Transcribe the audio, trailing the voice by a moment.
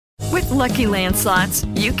Lucky Land Slots,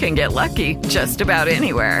 you can get lucky just about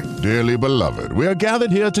anywhere. Dearly beloved, we are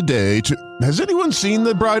gathered here today to... Has anyone seen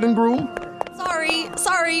the bride and groom?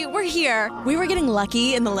 Sorry, we're here. We were getting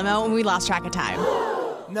lucky in the limo and we lost track of time.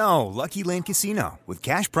 No, Lucky Land Casino, with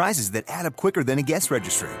cash prizes that add up quicker than a guest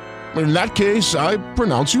registry. In that case, I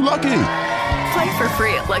pronounce you lucky. Play for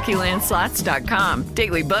free at LuckyLandSlots.com.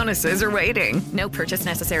 Daily bonuses are waiting. No purchase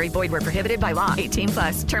necessary. Void where prohibited by law.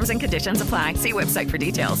 18+. Terms and conditions apply. See website for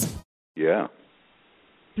details. Yeah.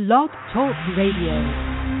 Blog Talk Radio.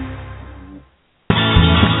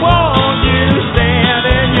 Won't you stand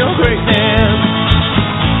in your greatness?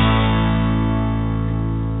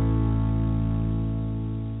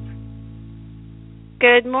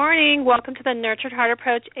 Good morning. Welcome to the Nurtured Heart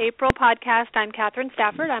Approach April podcast. I'm Catherine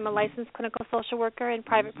Stafford. I'm a licensed clinical social worker in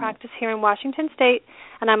private practice here in Washington State,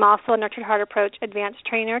 and I'm also a Nurtured Heart Approach advanced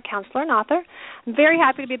trainer, counselor, and author. I'm very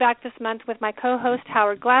happy to be back this month with my co-host,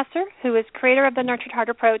 Howard Glasser, who is creator of the Nurtured Heart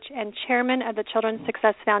Approach and chairman of the Children's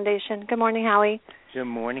Success Foundation. Good morning, Howie. Good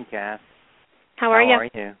morning, Cass. How are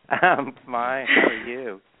you? I'm fine. How are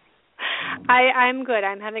you? I'm good.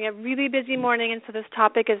 I'm having a really busy morning, and so this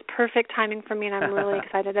topic is perfect timing for me, and I'm really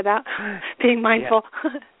excited about being mindful.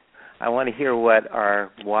 Yeah. I want to hear what our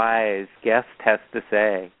wise guest has to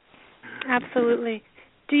say. Absolutely.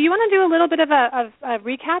 Do you want to do a little bit of a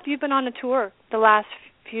recap? You've been on a tour the last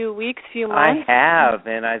few weeks, few months. I have,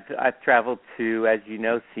 and I've traveled to, as you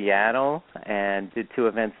know, Seattle, and did 2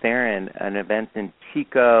 events there, and an event in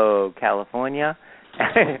Chico, California,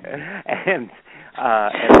 and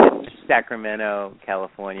Sacramento,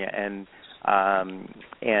 California, and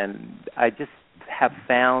I just have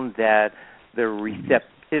found that the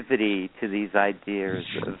receptivity to these ideas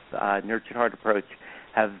of Nurtured Heart Approach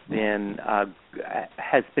has been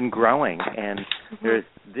growing, and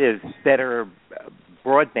there's better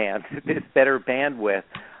broadband, there's better bandwidth,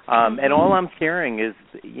 and all I'm sharing is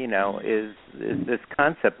this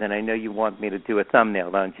concept, and I know you want me to do a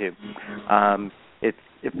thumbnail, don't you?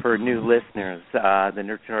 It's for new listeners. The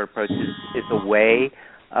Nurtured Heart Approach is a way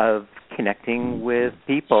of connecting with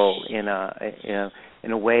people in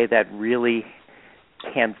a way that really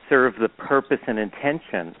can serve the purpose and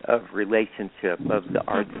intention of relationship, of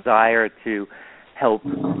our desire to help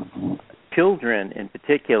children in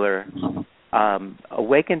particular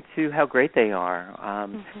awaken to how great they are.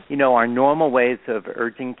 Our normal ways of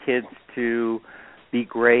urging kids to be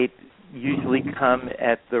great usually come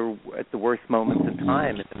at the worst moments in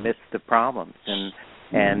time, in the midst of problems,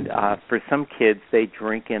 and for some kids, they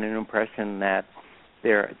drink in an impression that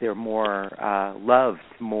they're more loved,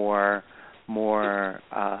 more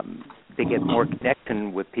they get more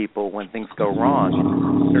connection with people when things go wrong.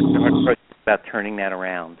 Nurtured Approach is about turning that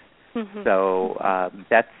around. So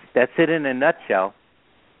that's it in a nutshell.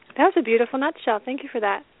 That was a beautiful nutshell. Thank you for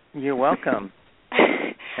that. You're welcome.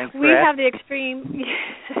 Thanks we have the extreme.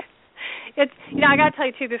 It's I got to tell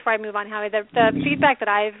you too before I move on, Howie. The feedback that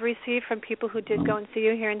I've received from people who did go and see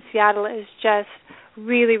you here in Seattle is just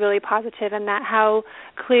really, really positive, and that how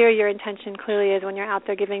clear your intention clearly is when you're out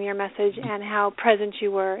there giving your message, and how present you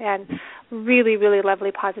were, and really, really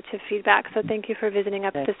lovely positive feedback. So thank you for visiting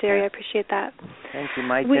up this area. I appreciate that. Thank you.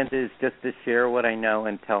 My intent is just to share what I know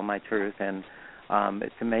and tell my truth, and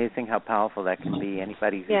it's amazing how powerful that can be.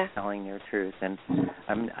 Anybody who's telling their truth, and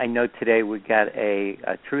I know today we got a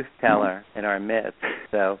truth teller in our midst,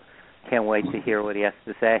 so can't wait to hear what he has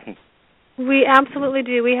to say. We absolutely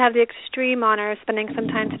do. We have the extreme honor of spending some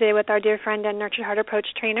time today with our dear friend and Nurtured Heart Approach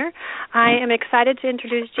trainer. I am excited to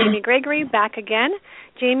introduce Jamie Gregory back again.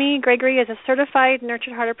 Jamie Gregory is a certified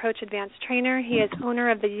Nurtured Heart Approach advanced trainer. He is owner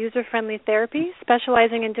of the User-Friendly Therapy,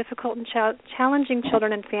 specializing in difficult and challenging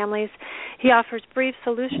children and families. He offers brief,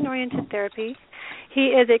 solution-oriented therapy. He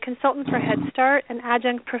is a consultant for Head Start, an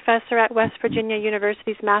adjunct professor at West Virginia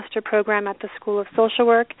University's master program at the School of Social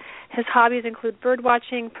Work. His hobbies include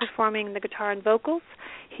birdwatching, performing the guitar and vocals.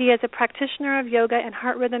 He is a practitioner of yoga and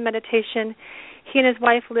heart rhythm meditation. He and his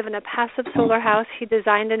wife live in a passive solar house he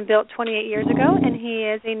designed and built 28 years ago, and he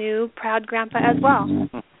is a new proud grandpa as well.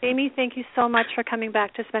 Jamie, thank you so much for coming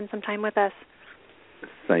back to spend some time with us.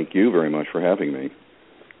 Thank you very much for having me.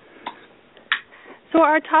 So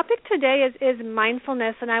our topic today is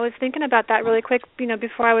mindfulness, and I was thinking about that really quick,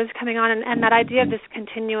 before I was coming on, and that idea of this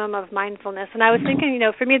continuum of mindfulness. And I was thinking,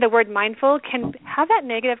 for me, the word mindful can have that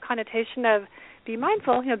negative connotation of be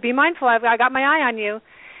mindful, be mindful, I got my eye on you,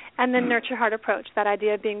 and then Nurture Heart Approach, that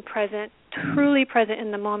idea of being present, truly present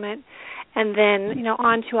in the moment, and then,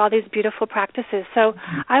 on to all these beautiful practices. So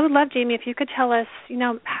I would love, Jamie, if you could tell us,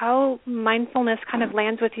 how mindfulness kind of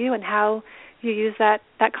lands with you and how you use that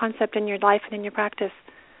concept in your life and in your practice.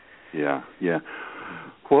 Yeah.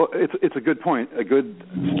 Well, it's a good point, a good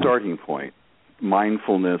starting point.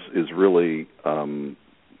 Mindfulness is really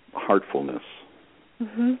heartfulness.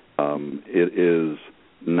 Mm-hmm. It is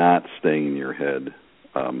not staying in your head.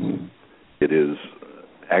 It is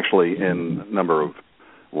actually in a number of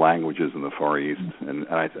languages in the Far East, and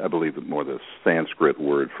I believe that more the Sanskrit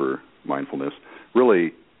word for mindfulness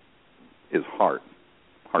really is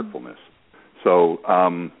heartfulness. So,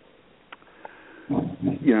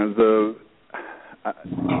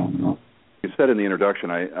 you said in the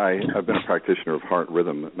introduction, I've been a practitioner of heart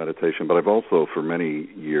rhythm meditation, but I've also for many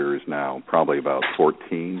years now, probably about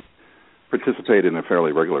 14, participated in a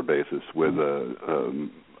fairly regular basis with a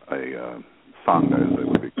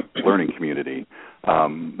Sangha, a learning community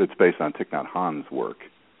that's based on Thich Nhat Hanh's work.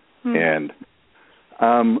 And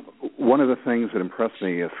one of the things that impressed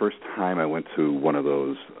me the first time I went to one of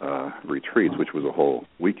those retreats, which was a whole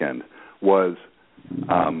weekend, was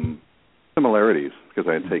similarities, because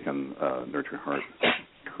I had taken Nurture Heart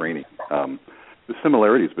training. The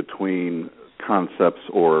similarities between concepts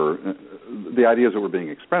or the ideas that were being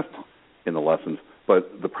expressed in the lessons,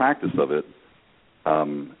 but the practice of it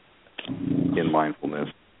in mindfulness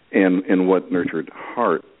and what Nurtured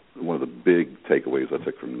Heart, one of the big takeaways I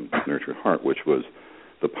took from Nurtured Heart, which was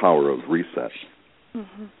the power of reset.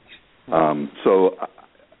 Mm-hmm. So,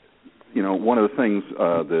 one of the things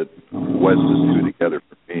that wedged the two together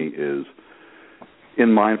for me is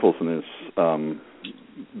in mindfulness,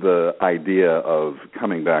 the idea of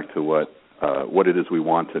coming back to what it is we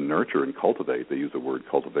want to nurture and cultivate. They use the word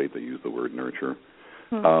cultivate, they use the word nurture.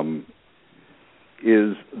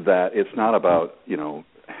 Is that it's not about,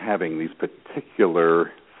 having these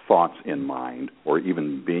particular thoughts in mind or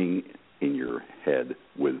even being in your head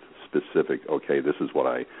with specific, okay, this is what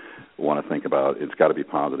I want to think about. It's got to be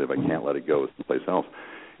positive. I can't let it go someplace else.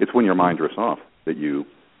 It's when your mind drifts off that you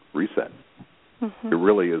reset. Mm-hmm. It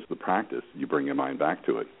really is the practice. You bring your mind back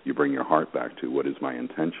to it. You bring your heart back to what is my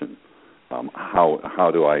intention. How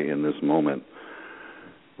do I, in this moment,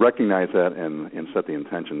 recognize that and set the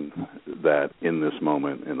intention that in this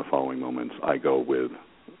moment, in the following moments, I go with,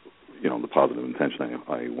 the positive intention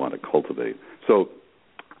I want to cultivate. So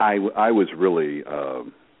I was really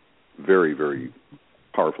very, very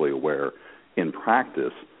powerfully aware in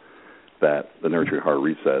practice that the Nurtured Heart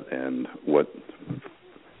Reset and what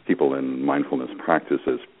people in mindfulness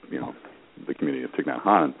practices, the community of Thich Nhat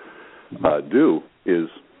Hanh do is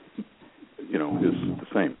the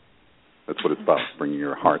same. That's what it's about, bringing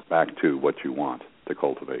your heart back to what you want to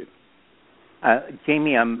cultivate.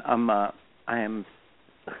 Jamie, I'm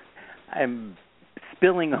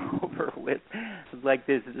spilling over with, like,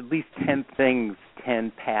 there's at least 10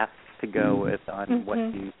 paths to go with on what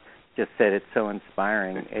you just said. It's so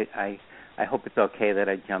inspiring. I hope it's okay that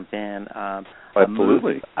I jump in.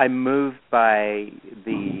 Absolutely. I'm moved by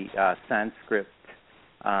the Sanskrit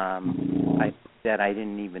that I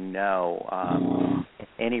didn't even know in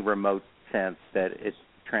any remote sense that it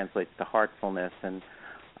translates to heartfulness, and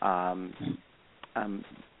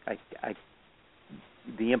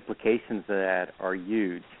the implications of that are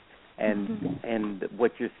huge. And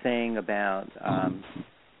what you're saying about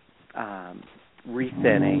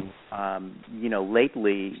resetting,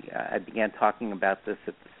 lately I began talking about this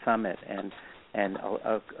at the summit, and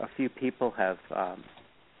a few people have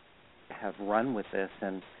run with this,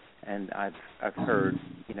 and I've heard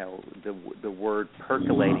the word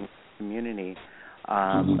percolating in the community.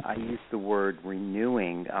 I use the word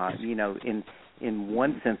renewing. In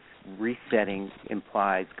one sense, resetting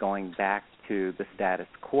implies going back to the status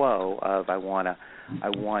quo of I want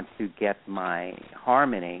to get my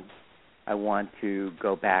harmony. I want to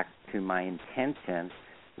go back to my intention.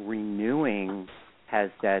 Renewing has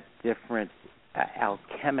that different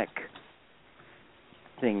alchemic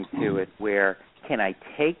thing to it, where can I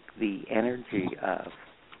take the energy of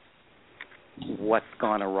what's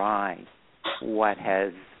gone awry, what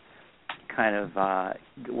has kind of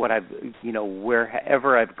what I've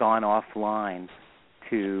wherever I've gone offline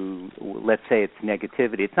to, let's say it's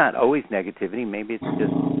negativity. It's not always negativity. Maybe it's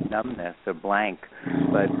just numbness or blank.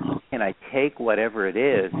 But can I take whatever it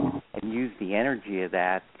is and use the energy of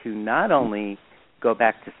that to not only go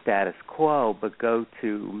back to status quo, but go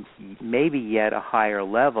to maybe yet a higher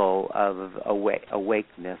level of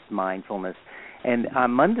awakeness, mindfulness. And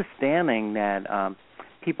I'm understanding that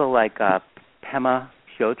people like Pema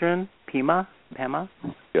Chodron,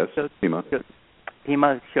 Yes,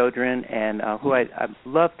 Pema Chodron, and who I'd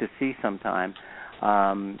love to see sometime,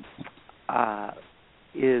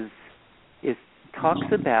 is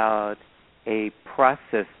talks about a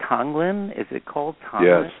process, Tonglen. Is it called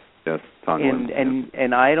Tonglen? Yes, Tonglen.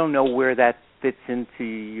 And I don't know where that fits into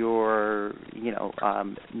your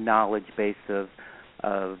knowledge base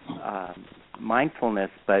of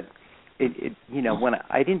mindfulness, but it when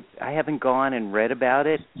I haven't gone and read about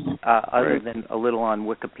it other than a little on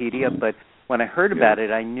Wikipedia, but when I heard about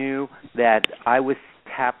it, I knew that I was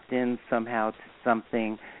tapped in somehow to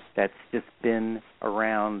something that's just been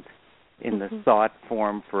around in the thought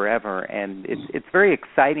form forever, and it's a very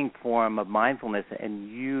exciting form of mindfulness,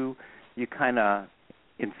 and you kind of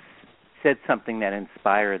said something that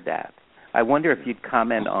inspired that. I wonder if you'd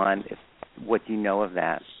comment on what you know of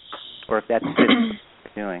that, or if that's what you're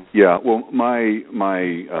doing. Yeah, well, my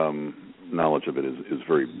knowledge of it is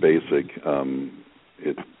very basic.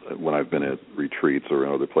 When I've been at retreats or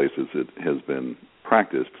in other places, it has been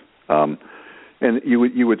practiced. And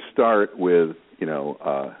you would start with,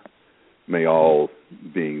 may all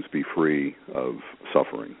beings be free of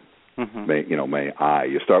suffering. May I.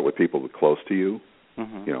 You start with people close to you,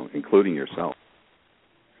 including yourself.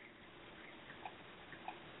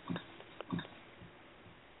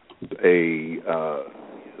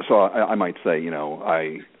 So I might say,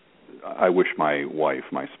 I wish my wife,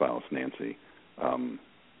 my spouse, Nancy,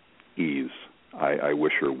 ease. I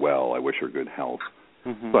wish her well. I wish her good health.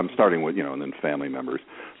 So I'm starting with, and then family members.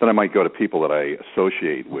 Then I might go to people that I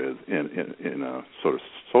associate with in a sort of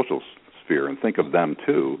social sphere and think of them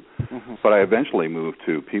too. But I eventually move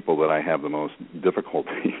to people that I have the most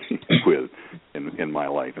difficulty with in my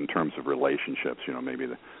life in terms of relationships. Maybe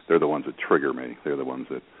they're the ones that trigger me. They're the ones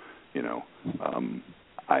that,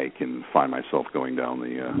 I can find myself going down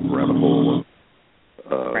the rabbit hole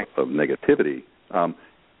of negativity.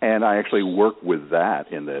 And I actually work with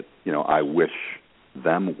that in that, I wish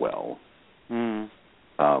them well. I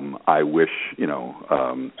wish,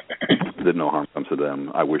 that no harm comes to them.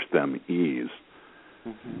 I wish them ease.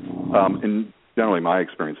 And generally my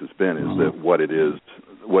experience has been is that what it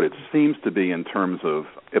seems to be in terms of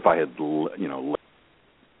if I had,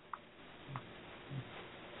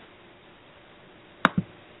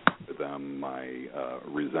 them my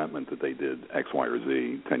resentment that they did X, Y, or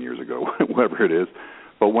Z 10 years ago, whatever it is.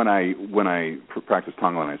 But when I practice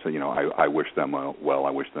Tonglen, I say, I wish them well, I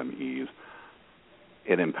wish them ease.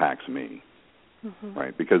 It impacts me,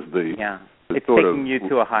 right? Because it's taking you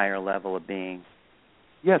to a higher level of being.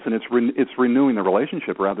 Yes, and it's renewing the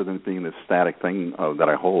relationship rather than being this static thing that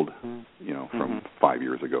I hold, from 5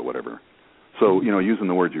 years ago, whatever. So, using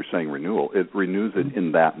the words you're saying, renewal, it renews it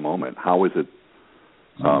in that moment. How is it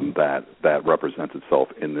that represents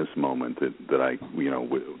itself in this moment that I,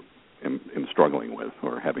 am struggling with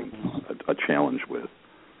or having a challenge with?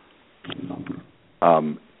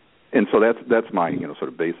 And so that's my sort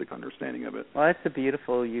of basic understanding of it. Well, that's a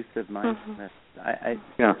beautiful use of mindfulness. I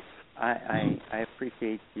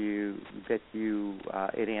appreciate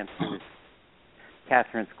it answers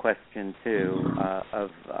Catherine's question too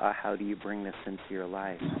of how do you bring this into your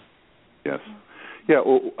life? Yes. Yeah.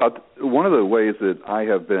 Well, one of the ways that I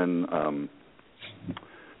have been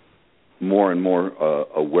more and more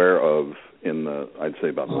aware of I'd say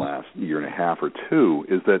about the last year and a half or two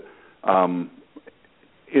is that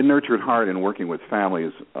in Nurtured Heart and working with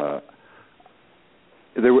families,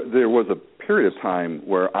 there was a period of time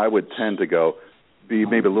where I would tend to be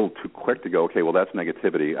maybe a little too quick to go, okay, well, that's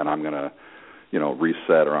negativity, and I'm going to,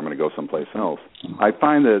 reset, or I'm going to go someplace else. I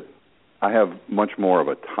find that I have much more of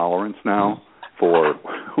a tolerance now for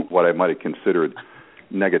what I might have considered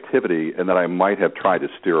negativity, and that I might have tried to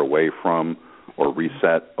steer away from or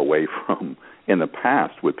reset away from in the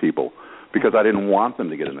past with people because I didn't want them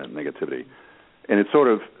to get into negativity. And it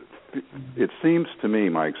seems to me,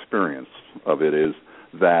 my experience of it is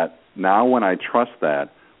that now when I trust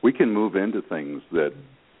that, we can move into things that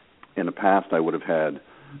in the past I would have had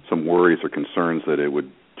some worries or concerns that it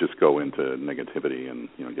would just go into negativity and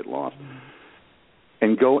get lost.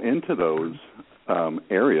 And go into those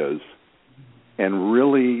areas and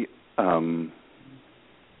really come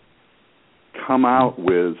out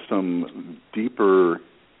with some deeper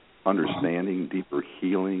understanding, deeper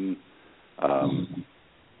healing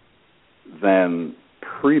than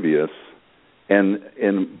previous. And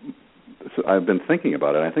so I've been thinking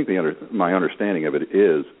about it. I think my understanding of it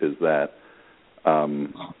is that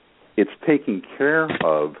it's taking care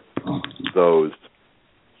of those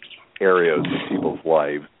areas of people's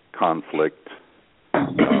lives, conflict,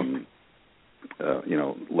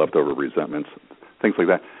 leftover resentments, things like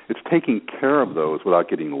that. It's taking care of those without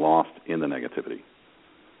getting lost in the negativity.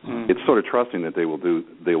 It's sort of trusting that they will do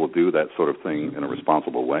that sort of thing in a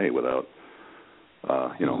responsible way without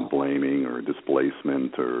blaming or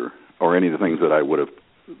displacement or any of the things that I would have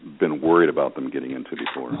been worried about them getting into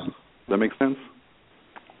before. Does that make sense?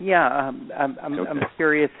 I'm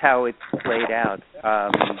curious how it's played out.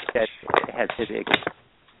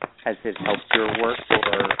 Has it helped your work,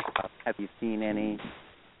 or have you seen any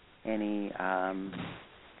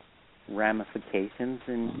ramifications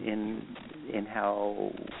in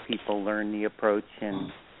how people learn the approach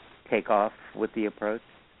and take off with the approach?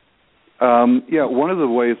 One of the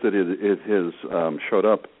ways that it has showed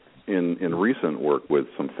up in recent work with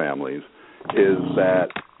some families is that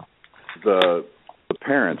the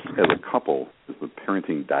parents, as a couple, as the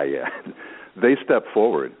parenting dyad, they step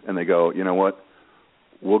forward and they go, you know what,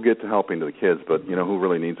 we'll get to helping the kids, but you know who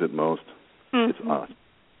really needs it most? It's us.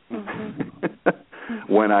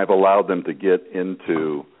 When I've allowed them to get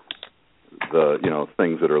into the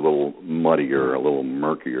things that are a little muddier, a little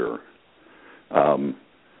murkier,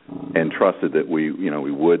 and trusted that we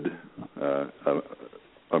would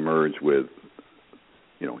emerge with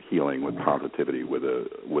healing, with positivity, with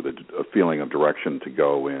a feeling of direction to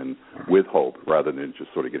go in, with hope, rather than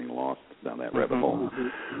just sort of getting lost down that rabbit hole.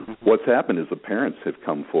 What's happened is the parents have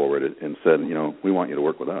come forward and said, we want you to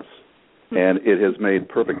work with us. And it has made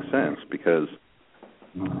perfect sense, because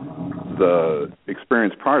the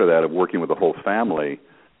experience part of that, of working with the whole family,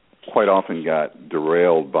 quite often got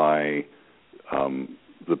derailed by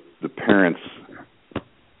the parents,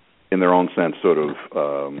 in their own sense, sort of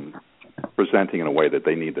presenting in a way that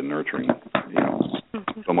they need the nurturing,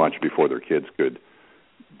 so much before their kids could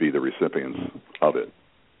be the recipients of it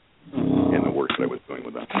in the work that I was doing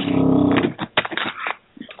with them.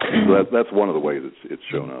 So that's one of the ways it's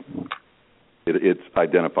shown up. It's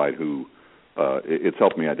identified who. It's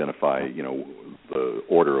helped me identify, the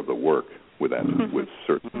order of the work with that, with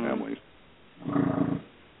certain families.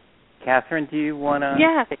 Catherine, do you want to?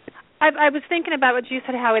 Yeah, I was thinking about what you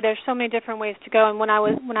said, Howie. There's so many different ways to go, and when I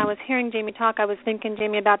was hearing Jamie talk, I was thinking,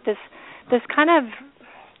 Jamie, about this kind of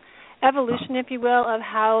evolution, if you will, of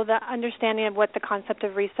how the understanding of what the concept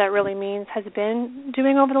of reset really means has been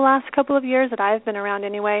doing over the last couple of years that I've been around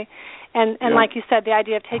anyway. And like you said, the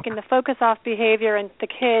idea of taking the focus off behavior and the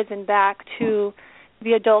kids and back to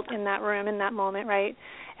the adult in that room, in that moment, right?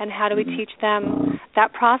 And how do we teach them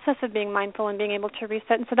that process of being mindful and being able to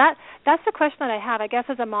reset? And so that's the question that I have, I guess,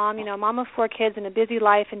 as a mom, mom of 4 kids and a busy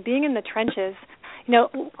life and being in the trenches.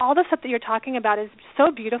 All the stuff that you're talking about is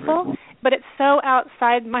so beautiful, but it's so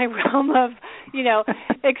outside my realm of,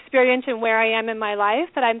 experience and where I am in my life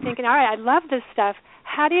that I'm thinking, all right, I love this stuff.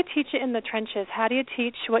 How do you teach it in the trenches? How do you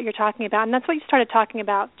teach what you're talking about? And that's what you started talking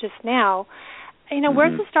about just now.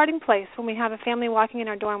 Where's the starting place when we have a family walking in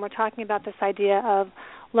our door and we're talking about this idea of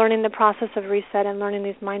learning the process of reset and learning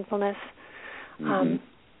these mindfulness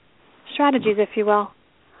strategies, if you will?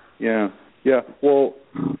 Yeah. Well,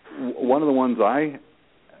 one of the ones I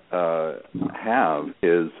have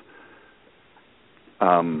is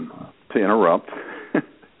to interrupt.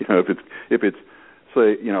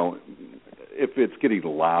 If it's getting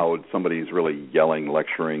loud, somebody's really yelling,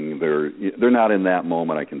 lecturing. They're not in that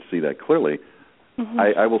moment. I can see that clearly.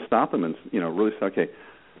 I will stop them and really say, okay,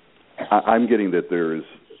 I'm getting that there's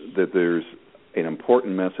an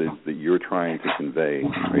important message that you're trying to convey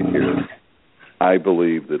right here. I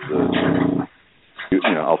believe that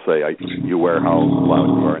I'll say, you aware how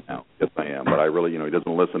loud you are now? Yes, I am. But I really, he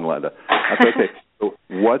doesn't listen loud. I say, okay, so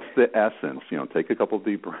what's the essence? Take a couple of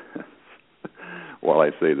deep breaths while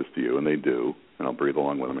I say this to you, and they do, and I'll breathe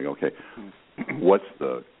along with them. I go, okay, what's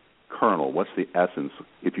the kernel? What's the essence?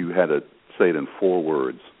 If you had to say it in 4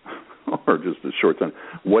 words, or just a short time,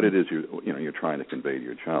 what it is you're trying to convey to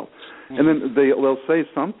your child, and then they'll say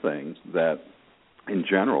something that, in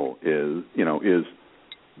general, is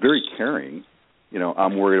very caring.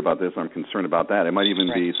 I'm worried about this. I'm concerned about that. It might even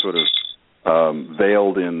be sort of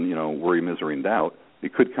veiled in worry, misery, and doubt.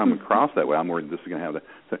 It could come across that way. I'm worried this is going to have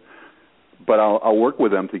that. But I'll work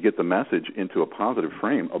with them to get the message into a positive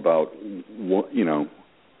frame about what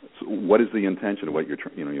is the intention of what you're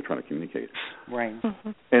trying to communicate. Right.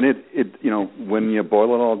 And it when you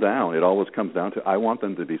boil it all down, it always comes down to I want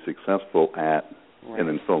them to be successful at, and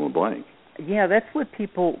then fill in the blank. Yeah, that's what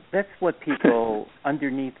people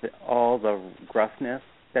underneath all the gruffness.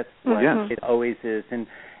 That's what it always is. And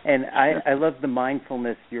I love the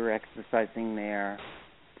mindfulness you're exercising there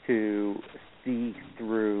to see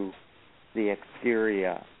through the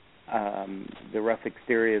exterior, the rough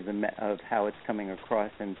exterior of how it's coming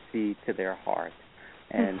across, and see to their heart,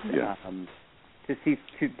 and to see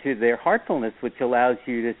to their heartfulness, which allows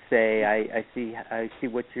you to say, I see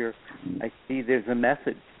what I see. There's a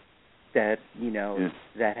message that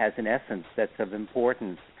that has an essence that's of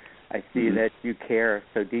importance. I see that you care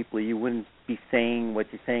so deeply. You wouldn't be saying what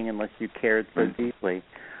you're saying unless you cared so deeply.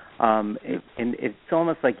 And it's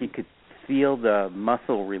almost like you could feel the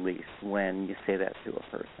muscle release when you say that to a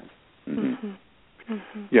person. Mm-hmm.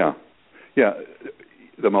 Mm-hmm. Yeah.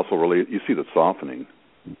 The muscle release. You see the softening.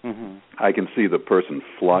 Mm-hmm. I can see the person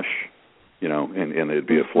flush, and it'd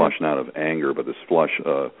be a flush not of anger, but this flush.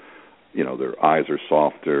 Their eyes are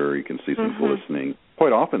softer. You can see some glistening.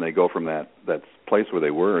 Quite often they go from that place where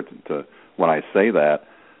they were to when I say that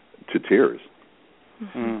to tears.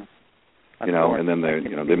 Mm-hmm. And then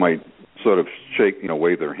they might sort of shake,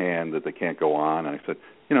 wave their hand that they can't go on. And I said,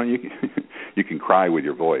 you can cry with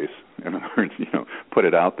your voice. In other words, put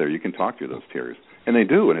it out there. You can talk through those tears, and they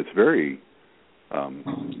do, and it's very,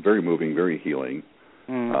 very moving, very healing.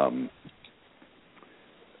 Mm.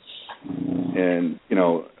 And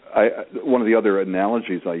one of the other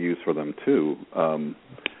analogies I use for them too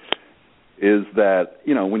is that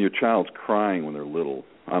when your child's crying when they're little.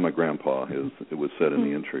 I'm a grandpa, as it was said in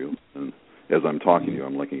the intro, and as I'm talking to you,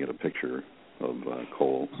 I'm looking at a picture of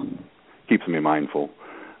Cole. Keeps me mindful.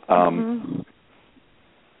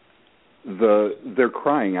 They're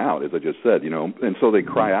crying out, as I just said, and so they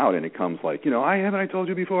cry out, and it comes like, haven't I told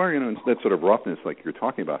you before, and that sort of roughness, like you're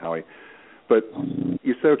talking about, but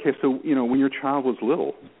you say, okay, so when your child was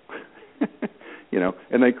little,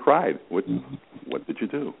 and they cried, what did you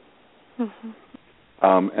do? Mm-hmm.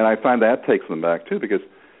 And I find that takes them back too, because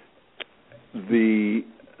the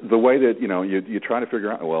way that you try to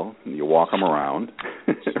figure out, well, you walk them around,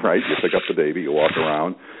 right? You pick up the baby, you walk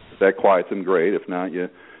around. If that quiets them, great. If not, you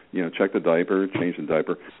check the diaper, change the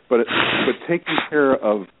diaper. But taking care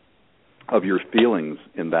of your feelings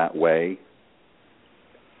in that way,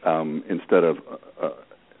 instead of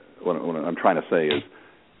what I'm trying to say is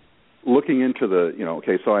looking into the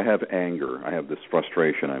okay, so I have anger, I have this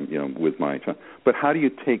frustration, I'm with my child, but how do you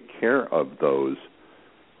take care of those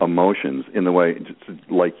emotions in the way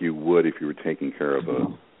like you would if you were taking care of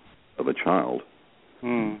a child,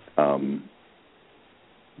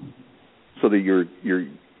 so that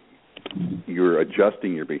you're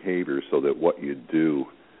adjusting your behavior so that what you do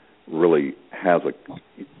really has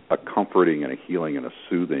a comforting and a healing and a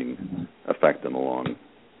soothing effect in the long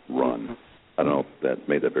run. I don't know if that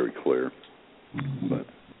made that very clear, but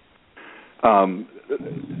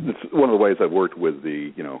it's one of the ways I've worked with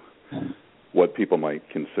the what people might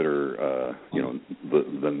consider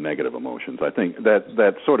the negative emotions. I think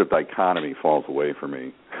that sort of dichotomy falls away for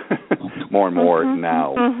me more and more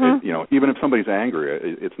now. Even if somebody's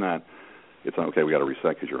angry, it's not okay. We got to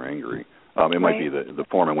reset because you're angry. It might be the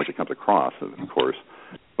form in which it comes across, of course,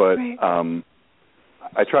 but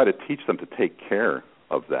I try to teach them to take care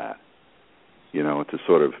of that. To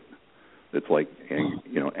sort of, it's like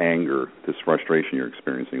anger, this frustration you're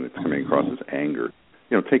experiencing that's coming across as anger.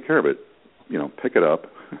 Take care of it. Pick it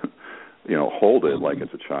up. Hold it like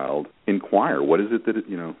it's a child. Inquire, what is it that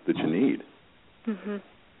that you need?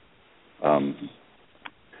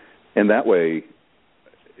 And that way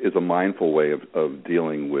is a mindful way of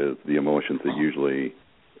dealing with the emotions that usually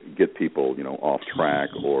get people off track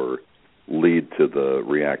or lead to the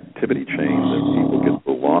reactivity chain that people get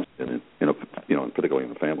so lost in particularly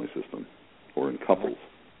in the family system or in couples.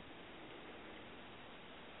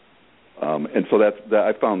 And so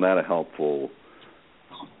I found that a helpful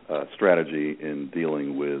strategy in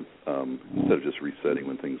dealing with instead of just resetting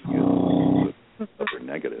when things get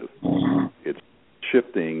negative. It's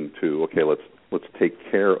shifting to okay, let's take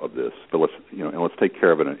care of this, but let's take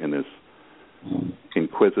care of it in this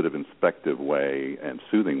inquisitive, inspective way and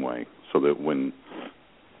soothing way, so that when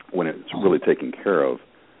it's really taken care of,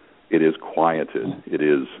 it is quieted, it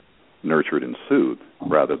is nurtured and soothed,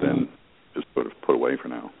 rather than just sort of put away for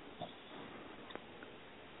now.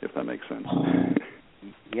 If that makes sense.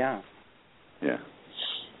 Yeah.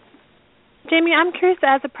 Jamie, I'm curious,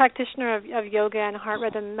 as a practitioner of yoga and heart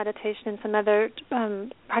rhythm meditation and some other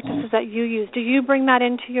practices that you use, do you bring that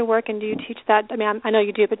into your work, and do you teach that? I mean, I know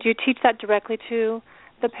you do, but do you teach that directly to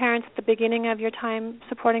the parents at the beginning of your time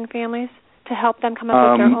supporting families to help them come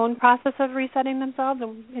up with their own process of resetting themselves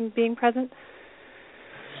and being present?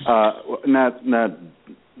 Not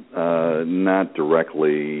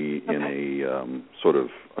directly in a sort of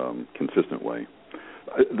consistent way.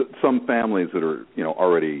 Some families that are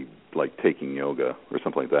already like taking yoga or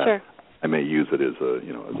something like that, sure. I may use it as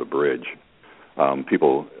a bridge.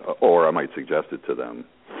 People, or I might suggest it to them.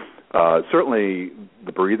 Certainly,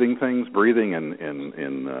 the breathing and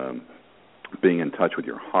being in touch with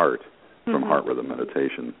your heart from heart rhythm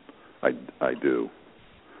meditation, I do.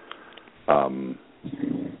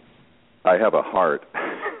 I have a heart,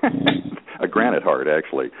 a granite heart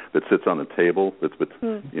actually, that sits on the table that's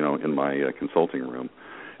in my consulting room,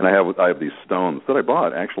 and I have these stones that I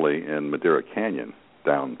bought actually in Madera Canyon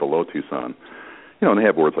down below Tucson, and they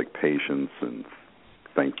have words like patience and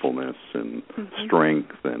thankfulness and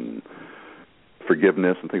strength and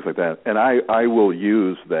forgiveness and things like that. And I will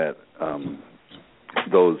use that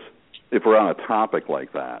those if we're on a topic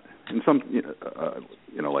like that, and some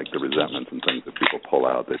like the resentments and things that people pull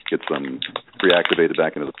out that gets them reactivated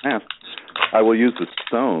back into the past. I will use the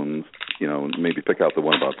stones, maybe pick out the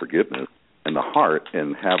one about forgiveness and the heart,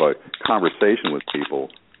 and have a conversation with people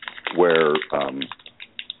where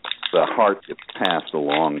the heart gets passed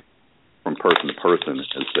along from person to person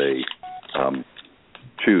as they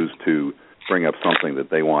choose to bring up something that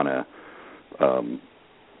they want to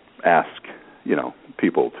ask,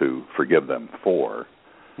 people to forgive them for.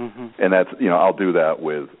 Mm-hmm. And that's, I'll do that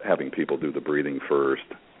with having people do the breathing first,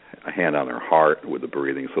 a hand on their heart with the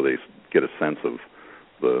breathing, so they get a sense of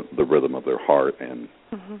the rhythm of their heart and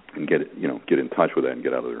get in touch with that and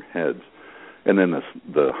get out of their heads. And then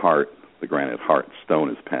the granite heart stone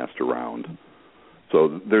is passed around.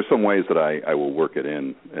 So there's some ways that I will work it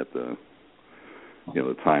in at the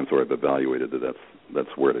the times where I've evaluated that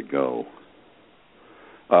that's where to go.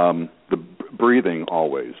 The breathing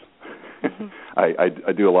always. I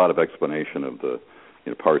do a lot of explanation of the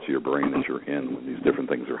parts of your brain that you're in when these different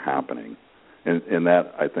things are happening, and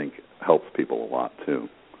that I think helps people a lot too.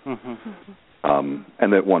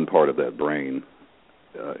 And that one part of that brain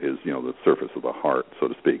is the surface of the heart, so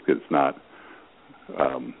to speak. It's not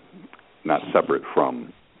separate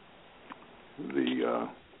from the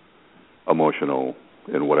emotional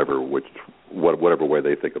in whatever way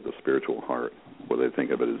they think of the spiritual heart, whether they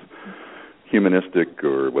think of it as humanistic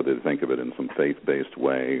or whether they think of it in some faith-based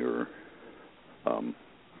way, or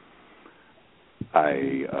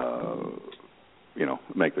I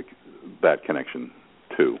make that connection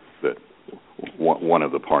too, that one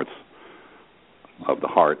of the parts of the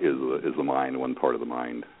heart is the mind, one part of the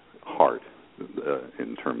mind, heart,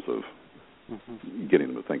 in terms of getting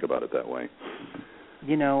them to think about it that way.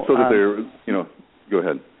 So that they're, go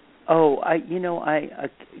ahead. Oh,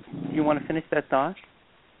 you want to finish that thought?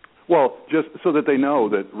 Well, just so that they know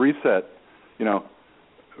that reset,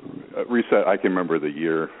 reset, I can remember the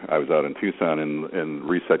year I was out in Tucson and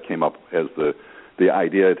reset came up as the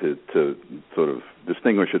idea to sort of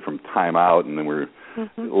distinguish it from time out, and then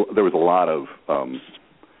there was a lot of,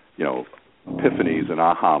 epiphanies and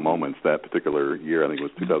aha moments that particular year, I think it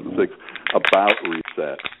was 2006, about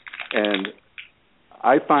reset. And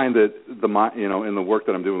I find that in the work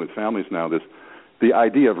that I'm doing with families now, the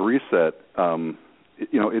idea of reset,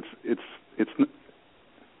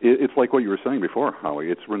 it's like what you were saying before, Howie.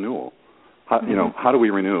 It's renewal. How do we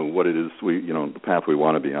renew what it is the path we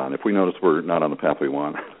want to be on? If we notice we're not on the path we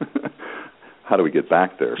want, how do we get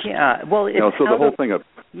back there? Yeah. Well, so the whole thing of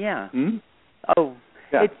Oh.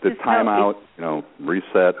 Yeah, the time out.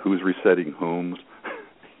 Reset. Who's resetting whom?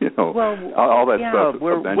 All that stuff.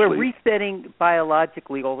 We're resetting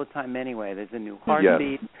biologically all the time anyway. There's a new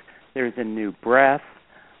heartbeat. Yes. There's a new breath.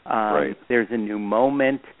 Right. There's a new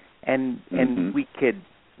moment, and we could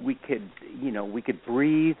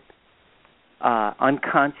breathe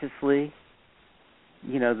unconsciously.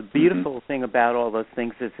 The beautiful thing about all those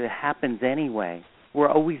things is it happens anyway. We're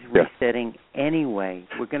always resetting anyway.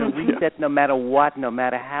 We're going to reset no matter what, no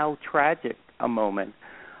matter how tragic a moment.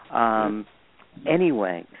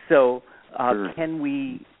 Anyway, so can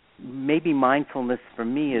we? Maybe mindfulness for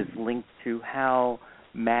me is linked to how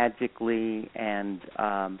magically and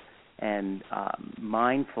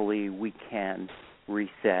mindfully we can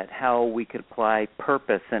reset, how we could apply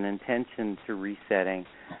purpose and intention to resetting,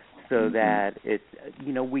 so that it's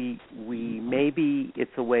we maybe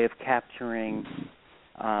it's a way of capturing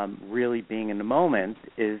really being in the moment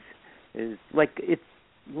is like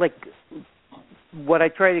what I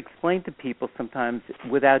try to explain to people sometimes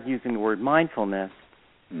without using the word mindfulness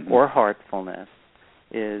or heartfulness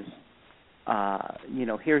is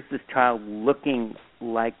here's this child looking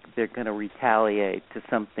like they're going to retaliate to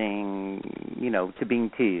something, to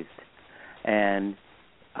being teased, and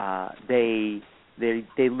they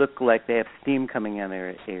look like they have steam coming out of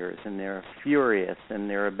their ears, and they're furious, and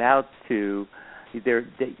they're about to.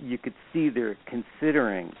 You could see they're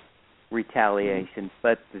considering retaliation,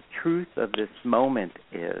 but the truth of this moment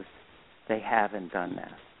is they haven't done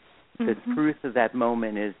that. The truth of that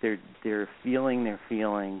moment is they're feeling their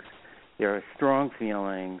feelings. There are strong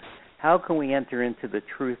feelings. How can we enter into the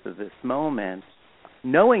truth of this moment,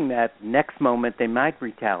 knowing that next moment they might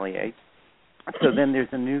retaliate? So then there's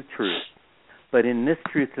a new truth. But in this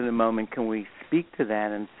truth of the moment, can we speak to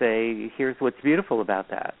that and say, here's what's beautiful about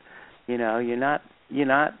that? You're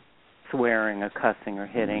not swearing or cussing or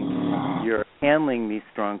hitting. You're handling these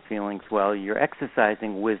strong feelings well. You're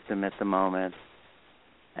exercising wisdom at the moment.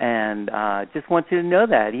 And just want you to know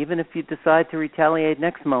that. Even if you decide to retaliate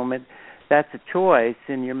next moment, that's a choice,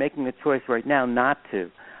 and you're making a choice right now not to.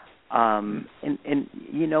 And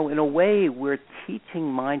you know, in a way, we're teaching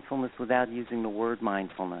mindfulness without using the word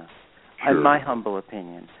mindfulness, in my humble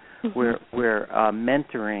opinion. We're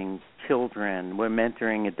mentoring children, we're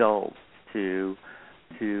mentoring adults to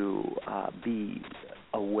be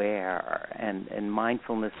aware, and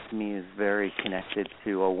mindfulness to me is very connected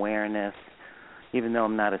to awareness. Even though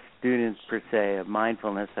I'm not a student per se of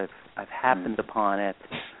mindfulness, I've happened upon it.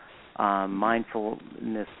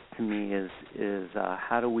 Mindfulness to me is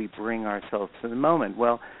how do we bring ourselves to the moment?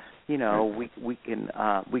 Well, you know, we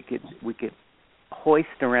could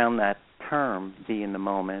hoist around that term, be in the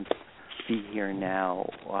moment, be here now,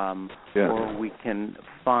 or we can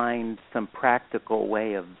find some practical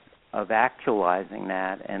way of actualizing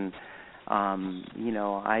that. And you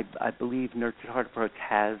know, I believe Nurtured Heart Approach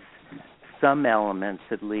has some elements,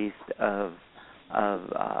 at least, of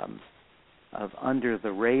under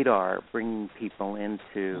the radar, bringing people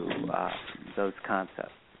into those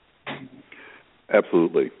concepts.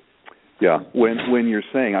 Absolutely. Yeah. When you're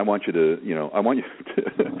saying, I want you to,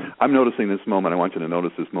 I'm noticing this moment, I want you to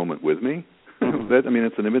notice this moment with me.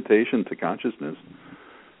 It's an invitation to consciousness,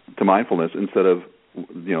 to mindfulness, instead of,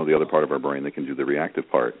 the other part of our brain that can do the reactive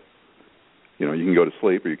part. You can go to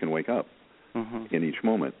sleep or you can wake up in each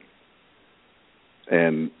moment.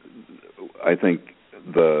 And I think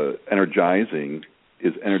the energizing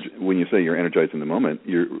is when you say you're energizing the moment,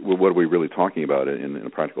 what are we really talking about in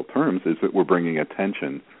practical terms is that we're bringing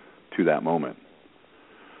attention to that moment.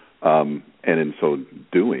 And in so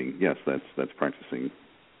doing, yes, that's practicing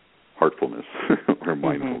heartfulness or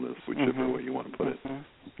mindfulness, whichever way you want to put it.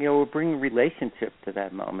 We're bringing relationship to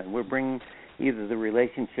that moment. We're bringing either the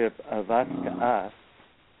relationship of us to us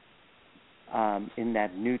in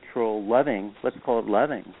that neutral, loving, let's call it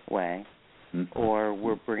loving way, or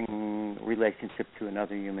we're bringing relationship to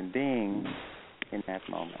another human being in that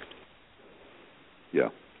moment. Yeah.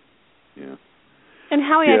 And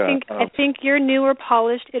Howie, I think your newer,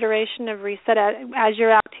 polished iteration of Reset, as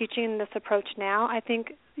you're out teaching this approach now, I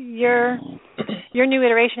think your new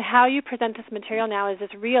iteration, how you present this material now, is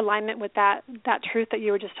this realignment with that truth that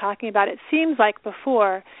you were just talking about. It seems like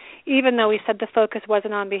before, even though we said the focus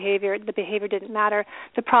wasn't on behavior, the behavior didn't matter,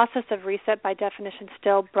 the process of Reset by definition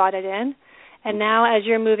still brought it in. And now as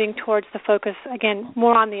you're moving towards the focus, again,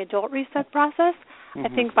 more on the adult Reset process, I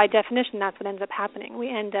think by definition that's what ends up happening. We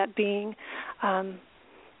end up being, in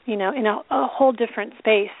a whole different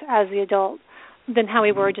space as the adult than how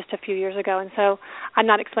we were just a few years ago. And so I'm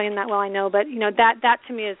not explaining that well, I know, but that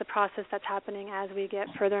to me is the process that's happening as we get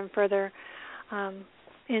further and further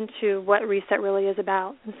into what Reset really is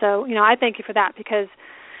about. And so I thank you for that, because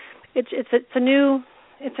it's a new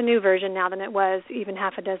version now than it was even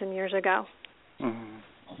half a dozen years ago.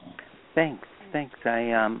 Thanks.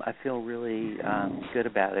 I feel really good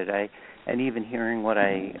about it. And even hearing what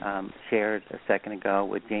I shared a second ago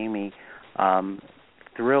with Jamie,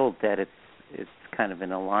 thrilled that it's kind of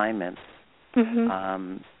in alignment.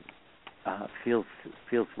 Feels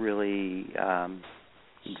really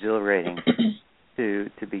exhilarating to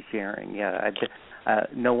be sharing. Yeah,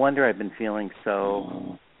 no wonder I've been feeling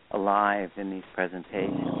so alive in these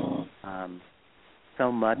presentations.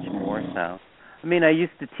 So much more so. I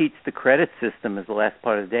used to teach the credit system as the last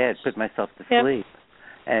part of the day. I'd put myself to sleep,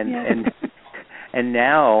 and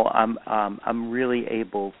now I'm really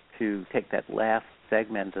able to take that last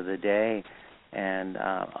segment of the day and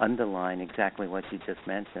underline exactly what you just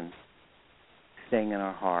mentioned: staying in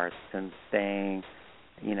our hearts and staying,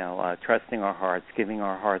 trusting our hearts, giving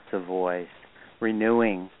our hearts a voice,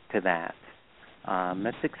 renewing to that.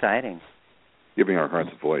 That's exciting. Giving our hearts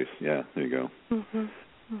a voice. Yeah, there you go.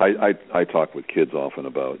 I talk with kids often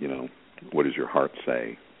about, what does your heart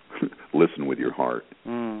say? Listen with your heart.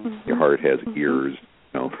 Your heart has ears,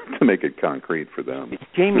 to make it concrete for them.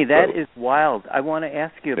 Jamie, that is wild. I want to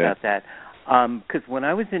ask you about that. Because when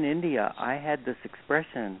I was in India, I had this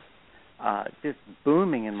expression just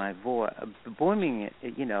booming in my voice, booming,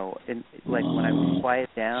 like when I would quiet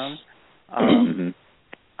down, on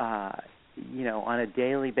a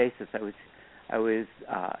daily basis, I was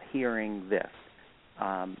hearing this.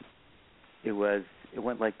 It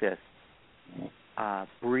went like this: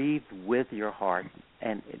 breathe with your heart,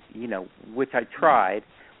 and which I tried,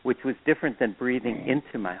 which was different than breathing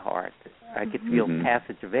into my heart. I could feel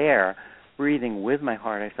passage of air. Breathing with my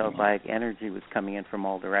heart, I felt like energy was coming in from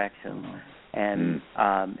all directions, and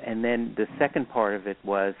then the second part of it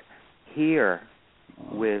was hear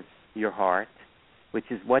with your heart, which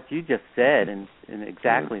is what you just said in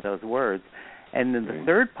exactly those words, and then the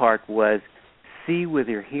third part was see with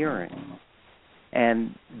your hearing.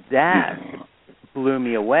 And that blew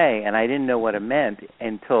me away, and I didn't know what it meant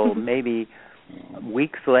until maybe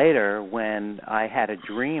weeks later when I had a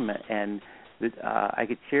dream, and I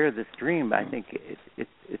could share this dream. I think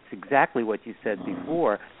it's exactly what you said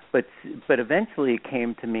before, but eventually it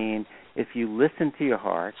came to mean if you listen to your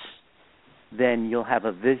heart, then you'll have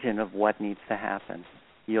a vision of what needs to happen.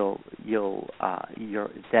 You'll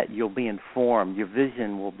be informed. Your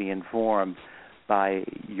vision will be informed by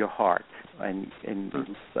your heart and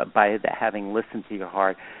by having listened to your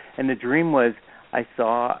heart. And the dream was I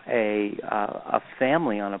saw a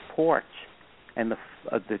family on a porch, and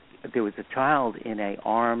there was a child in a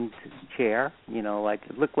armed chair. Like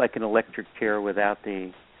it looked like an electric chair without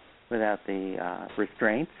the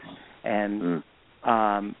restraints, and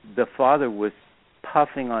the father was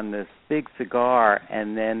puffing on this big cigar,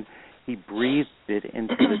 and then he breathed it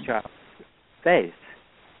into the child's face.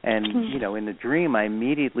 And in the dream, I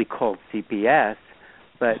immediately called CPS,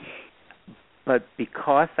 but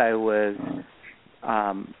because I was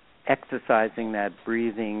exercising that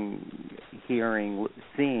breathing, hearing,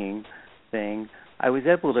 seeing thing, I was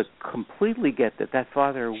able to completely get that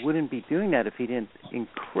father wouldn't be doing that if he didn't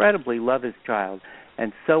incredibly love his child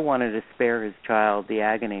and so wanted to spare his child the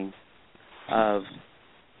agony of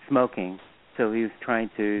smoking. So he was trying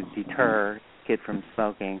to deter the kid from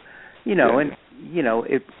smoking.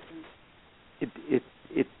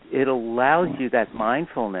 It allows you that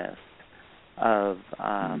mindfulness of.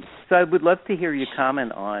 So I would love to hear you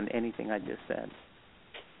comment on anything I just said.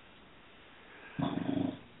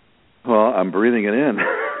 Well, I'm breathing it in,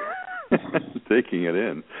 taking it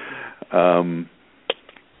in.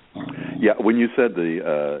 When you said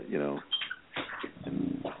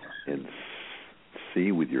and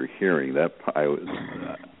see with your hearing, that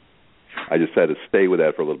I just had to stay with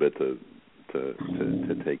that for a little bit to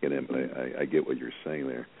take it in, but I get what you're saying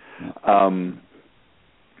there.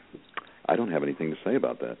 I don't have anything to say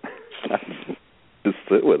about that. Just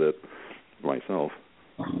sit with it myself.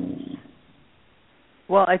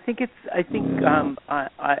 Well, I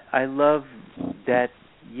love that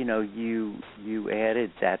you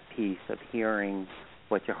added that piece of hearing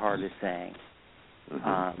what your heart is saying.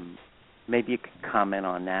 Mm-hmm. Maybe you could comment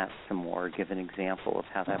on that some more, give an example of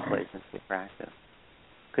how that plays into your practice,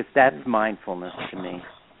 because that's mindfulness to me.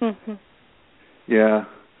 Mm-hmm. Yeah.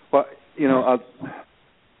 Well,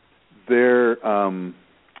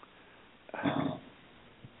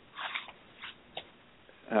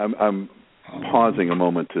 I'm pausing a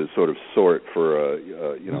moment to sort of sort for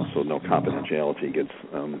so no confidentiality gets.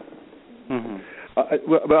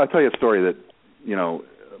 But I'll tell you a story that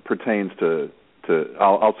pertains to.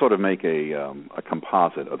 I'll sort of make a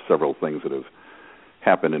composite of several things that have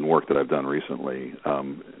happened in work that I've done recently,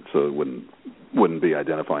 so it wouldn't be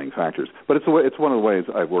identifying factors. But it's one of the ways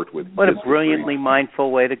I've worked with. What a brilliantly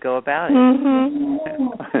mindful way to go about it.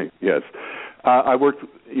 Mm-hmm. Yes. I worked,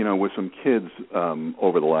 with some kids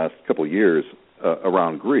over the last couple of years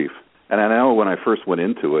around grief. And I know when I first went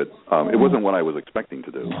into it, it wasn't what I was expecting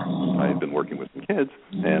to do. I had been working with some kids,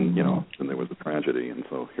 and, then there was a tragedy, and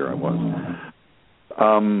so here I was.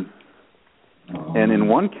 And in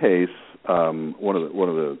one case, one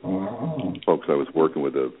of the folks I was working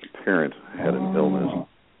with, a parent had an illness,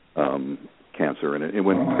 cancer, and it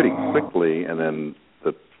went pretty quickly, and then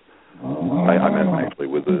I met actually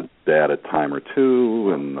with the dad a time or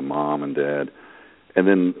two, and the mom and dad, and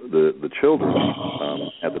then the children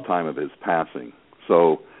at the time of his passing.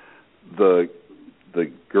 So the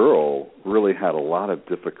girl really had a lot of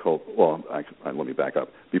difficult. Well, let me back up.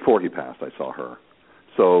 Before he passed, I saw her.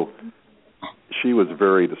 So she was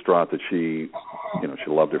very distraught that she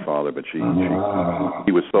loved her father, but he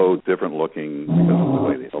was so different looking because of the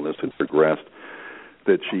way the illness had progressed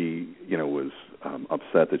that she, was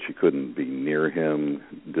upset that she couldn't be near him,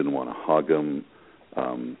 didn't want to hug him,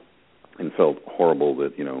 and felt horrible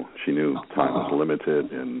that, she knew time was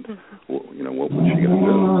limited and, what was she going to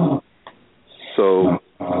do? So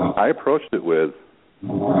I approached it with,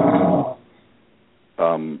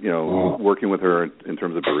 working with her in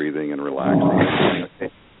terms of breathing and relaxing.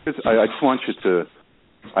 I just want you to,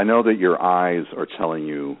 I know that your eyes are telling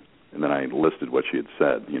you, and then I listed what she had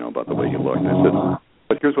said, about the way you looked. I said,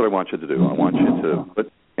 but here's what I want you to do. I want you to put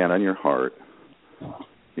your hand on your heart.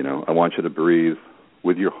 I want you to breathe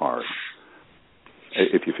with your heart.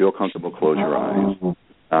 If you feel comfortable, close your eyes. If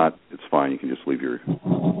not, it's fine. You can just leave your...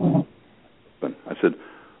 But I said,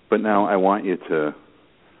 but now I want you to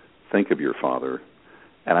think of your father,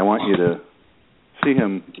 and I want you to see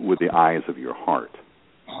him with the eyes of your heart.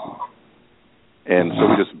 And so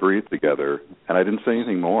we just breathed together, and I didn't say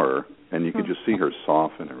anything more. and you could just see her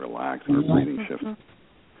soften and relax, and her breathing shift. And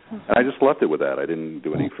I just left it with that. I didn't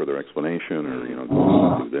do any further explanation or,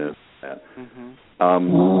 do this, that.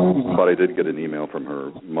 But I did get an email from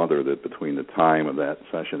her mother that between the time of that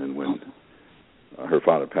session and when her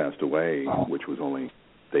father passed away, which was only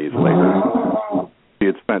days later, he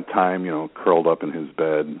had spent time, curled up in his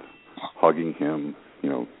bed, hugging him,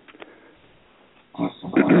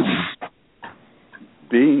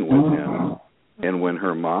 being with him. And when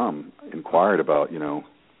her mom inquired about,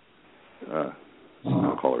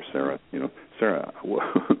 I'll call her Sarah, Sarah,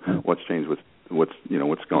 what's changed?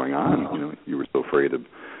 What's going on? You were so afraid to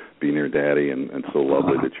be near Daddy, and so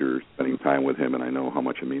lovely that you're spending time with him, and I know how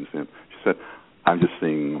much it means to him. She said, I'm just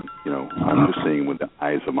seeing with the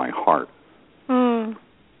eyes of my heart.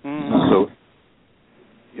 So,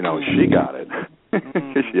 she got it.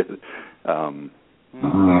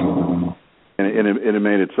 And it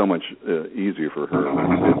made it so much easiar for her when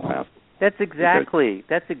she did pass. That's exactly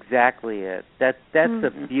it. That's a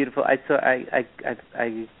beautiful. It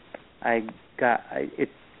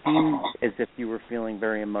seemed as if you were feeling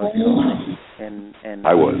very emotional, and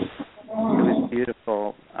I was. It was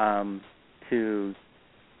beautiful to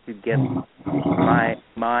get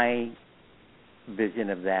my vision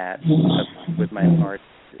of that with my heart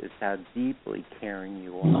is how deeply caring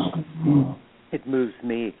you are. It moves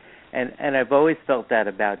me. And I've always felt that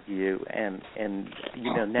about you, and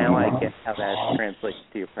now I get how that translates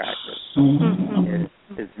to your practice.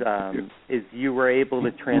 Is you were able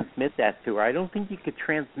to transmit that to her. I don't think you could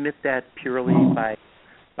transmit that purely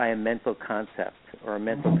by a mental concept or a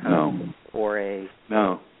mental concept or a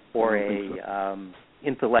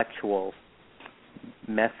intellectual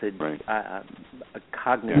message, a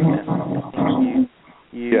cognitive message.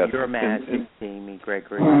 Your magic, Jamie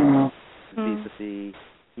Gregory, vis-a-vis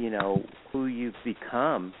who you've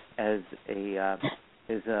become as I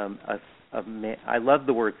love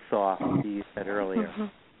the word soft, you said earlier,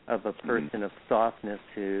 of a person of softness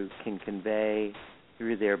who can convey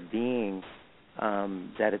through their being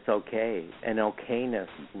that it's okay, an okayness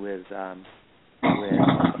with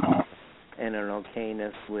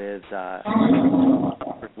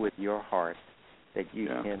your heart, that you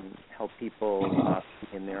can help people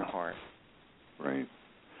in their heart. Right.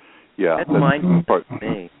 Yeah, that's mindfulness to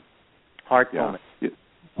me. Heartfulness. Yes.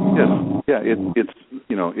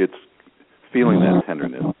 It's feeling that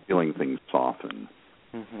tenderness, feeling things soften,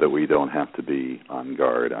 that we don't have to be on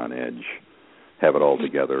guard, on edge, have it all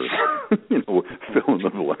together, fill in the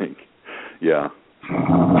blank. Yeah.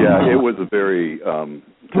 It was a very,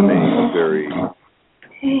 to me, a very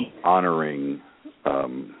honoring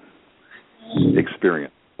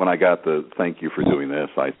experience. When I got the thank you for doing this,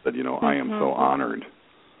 I said, I am so honored.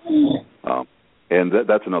 And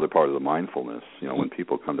that's another part of the mindfulness. When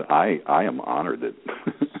people come to, I am honored that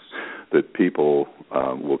that people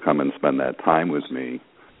will come and spend that time with me.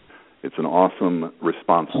 It's an awesome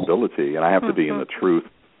responsibility, and I have to be in the truth.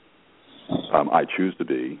 I choose to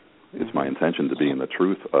be. It's my intention to be in the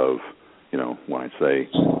truth of, when I say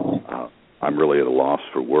I'm really at a loss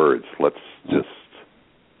for words, let's just,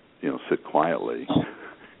 sit quietly.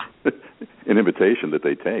 An invitation that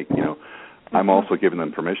they take, I'm also giving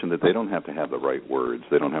them permission that they don't have to have the right words.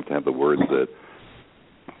 They don't have to have the words that,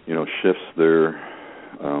 shifts their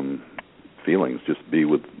feelings. Just be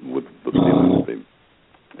with the feelings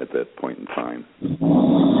at that point in time.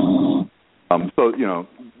 So,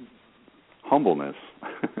 humbleness,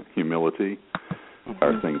 humility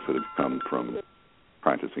are things that have come from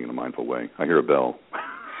practicing in a mindful way. I hear a bell.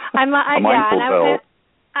 A mindful bell.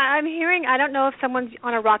 I'm hearing, I don't know if someone's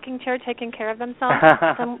on a rocking chair taking care of themselves,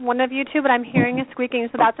 one of you two, but I'm hearing a squeaking,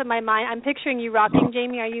 so that's in my mind. I'm picturing you rocking.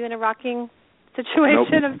 Jamie, are you in a rocking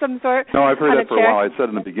situation of some sort? No, I've heard that for a while. I said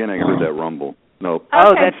in the beginning, I heard that rumble. Nope.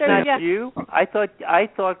 Okay, that's not you? I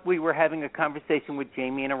thought we were having a conversation with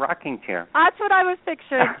Jamie in a rocking chair. That's what I was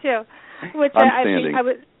picturing, too. Which I'm standing.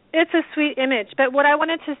 It's a sweet image. But what I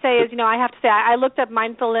wanted to say is, I have to say, I looked up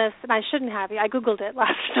mindfulness, and I shouldn't have. I Googled it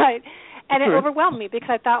last night. And it overwhelmed me because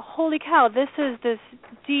I thought, holy cow, this is this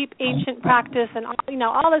deep, ancient practice and,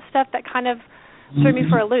 all this stuff that kind of threw me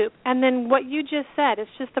for a loop. And then what you just said, it's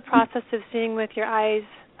just the process of seeing with your eyes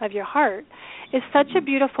of your heart, is such a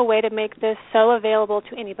beautiful way to make this so available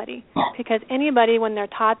to anybody. Because anybody, when they're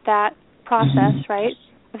taught that process, right,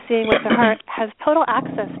 of seeing with the heart, has total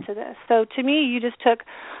access to this. So to me, you just took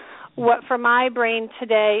what for my brain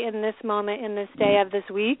today in this moment, in this day of this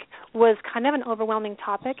week, was kind of an overwhelming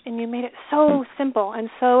topic, and you made it so simple and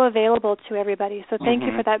so available to everybody. So thank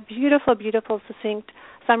you for that beautiful, beautiful, succinct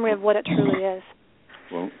summary of what it truly is.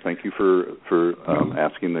 Well, thank you for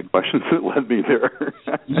asking the questions that led me there,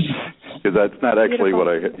 because that's not actually what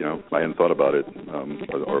I hadn't thought about it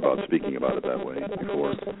or about speaking about it that way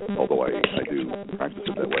before. Although I do practice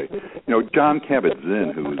it that way. John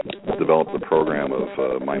Kabat-Zinn, who developed the program of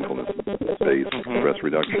mindfulness-based stress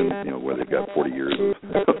reduction, where they've got 40 years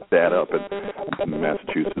of data up at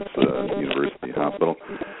Massachusetts University Hospital.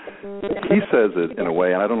 He says it in a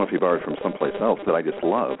way, and I don't know if he borrowed from someplace else, that I just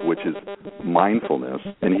love, which is mindfulness,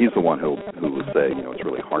 and he's the one who will say, it's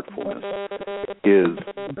really heartfulness, is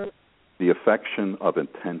the affection of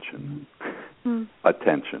attention.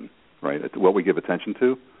 Attention, right? It's what we give attention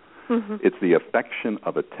to. It's the affection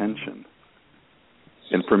of attention.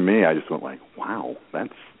 And for me, I just went like, wow,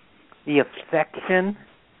 that's... The affection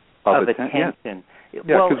of attention. Yeah,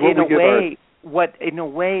 well, in a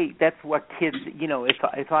way, that's what kids,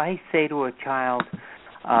 if I say to a child,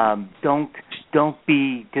 don't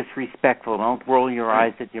be disrespectful, don't roll your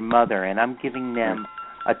eyes at your mother, and I'm giving them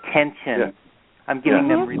attention, I'm giving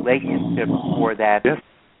them relationships for that,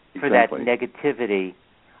 that negativity.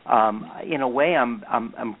 In a way,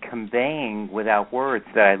 I'm conveying without words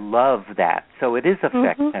that I love that. So it is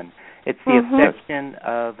affection. It's the affection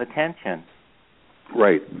of attention.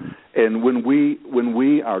 Right, and when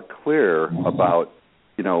we are clear about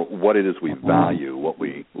what it is we value, what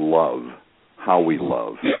we love, how we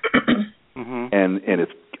love, and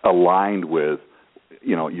it's aligned with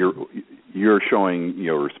you're showing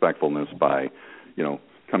your respectfulness by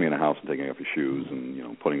coming in a house and taking off your shoes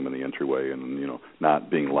and putting them in the entryway and not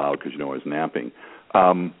being loud because I was napping.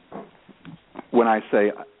 When I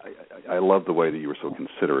say I love the way that you were so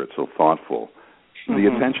considerate, so thoughtful. The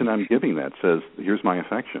attention I'm giving that says, here's my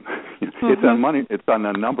affection. It's on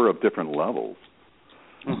a number of different levels.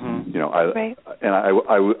 I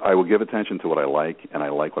will give attention to what I like, and I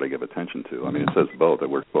like what I give attention to. I mean, it says both.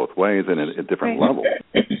 It works both ways and at different levels.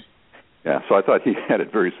 Yeah, so I thought he had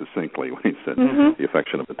it very succinctly when he said the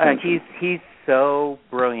affection of attention. He's so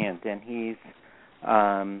brilliant, and he's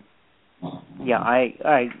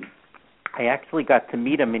I actually got to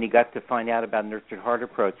meet him, and he got to find out about Nurtured Heart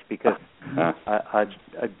Approach because a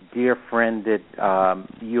dear friend at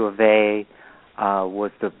U of A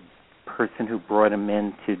was the person who brought him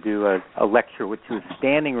in to do a lecture, which was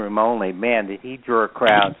standing room only. Man, did he draw a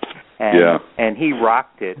crowd, and he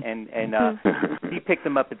rocked it. And he picked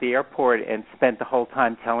him up at the airport and spent the whole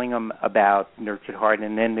time telling him about Nurtured Heart,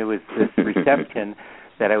 and then there was this reception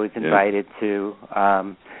that I was invited to.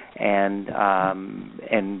 And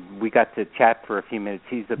we got to chat for a few minutes.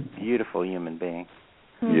 He's a beautiful human being.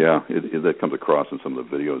 Yeah, that comes across in some of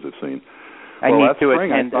the videos I've seen. I need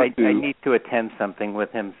to attend something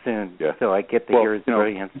with him soon, so I get to hear his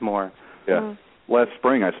brilliance more. Yeah. Last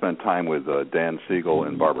spring, I spent time with Dan Siegel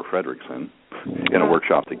and Barbara Fredrickson in a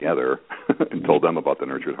workshop together and told them about the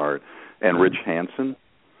Nurtured Heart. And Rich Hansen.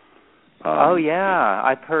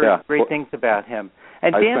 I've heard great things about him.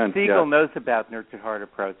 And Dan Siegel knows about Nurtured Heart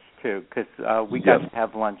Approach, too, because we got to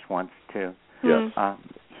have lunch once, too. Yes.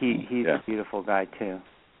 He's a beautiful guy, too.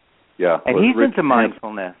 Yeah. And he's into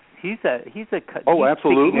mindfulness. He's absolutely.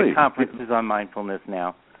 Speaking at conferences on mindfulness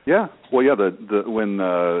now. Yeah. Well, when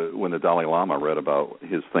the Dalai Lama read about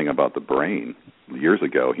his thing about the brain years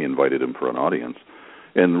ago, he invited him for an audience.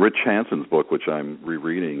 And Rich Hansen's book, which I'm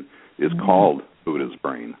rereading, is called Buddha's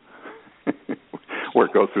Brain, where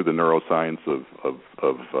it goes through the neuroscience of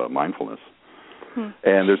mindfulness.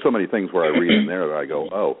 And there's so many things where I read in there that I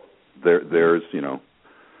go, there's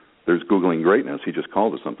Googling greatness. He just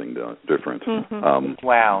called it something different.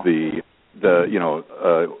 Wow.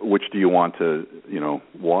 Which do you want to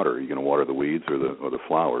water? Are you going to water the weeds or the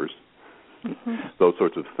flowers? Those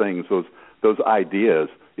sorts of things. Those ideas.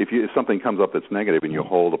 If something comes up that's negative and you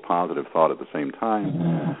hold a positive thought at the same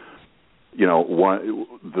time, you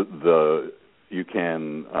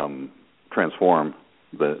can transform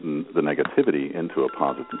the negativity into a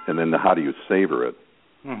positive. And then how do you savor it?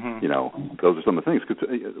 Those are some of the things. Because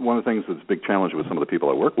one of the things that's a big challenge with some of the people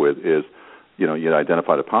I work with is, you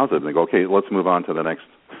identify the positive and they go, okay, let's move on to the next.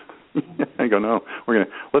 I go, no,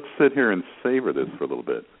 let's sit here and savor this for a little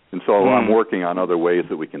bit. And so I'm working on other ways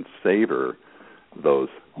that we can savor those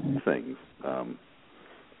things.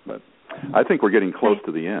 But I think we're getting close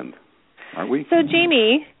to the end, aren't we? So,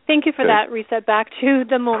 Jamie, thank you for that reset back to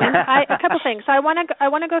the moment. A couple things. So I want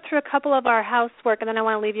to go through a couple of our housework, and then I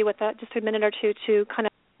want to leave you with just a minute or two to kind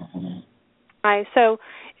of. So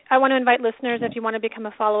I want to invite listeners, if you want to become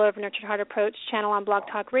a follower of Nurtured Heart Approach channel on Blog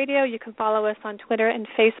Talk Radio, you can follow us on Twitter and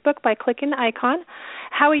Facebook by clicking the icon.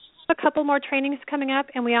 Howie, a couple more trainings coming up,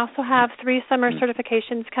 and we also have 3 summer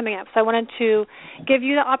certifications coming up. So I wanted to give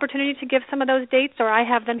you the opportunity to give some of those dates, or I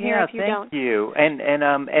have them here if you don't. Thank you.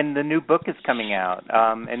 And the new book is coming out.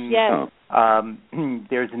 Yes.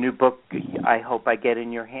 There's a new book I hope I get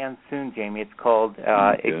in your hands soon, Jamie. It's called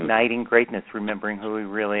Igniting Greatness, Remembering Who We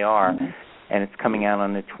Really Are. And it's coming out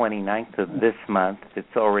on the 29th of this month.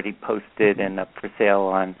 It's already posted and up for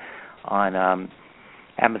sale on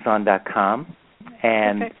Amazon.com.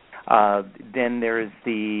 And then there's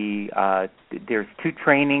there's 2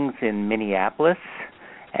 trainings in Minneapolis,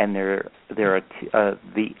 and there are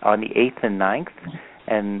on the 8th and 9th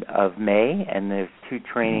of May, and there's 2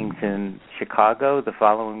 trainings in Chicago the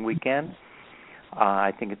following weekend.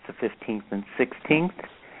 I think it's the 15th and 16th.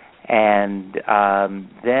 And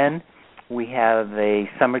then we have a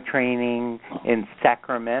summer training in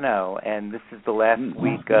Sacramento, and this is the last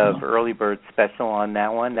week of Early Bird Special on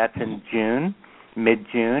that one. That's in June,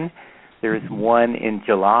 mid-June. There's one in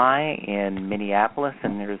July in Minneapolis,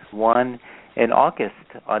 and there's one in August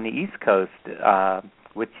on the East Coast,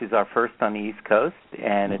 which is our first on the East Coast,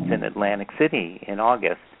 and it's in Atlantic City in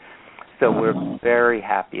August. So we're very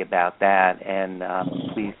happy about that, and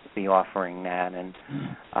pleased to be offering that. And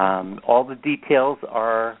all the details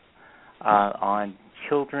are on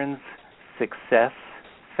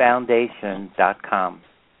children'ssuccessfoundation.com.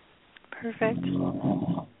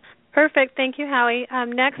 Perfect. Thank you, Howie.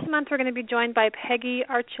 Next month we're going to be joined by Peggy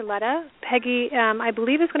Archuleta. Peggy, I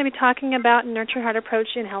believe, is going to be talking about Nurture Heart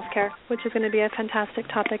approach in healthcare, which is going to be a fantastic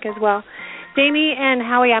topic as well. Jamie and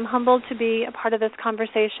Howie, I'm humbled to be a part of this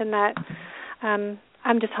conversation. I'm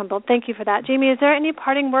just humbled. Thank you for that. Jamie, is there any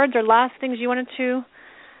parting words or last things you wanted to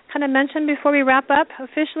kind of mention before we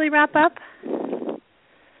officially wrap up?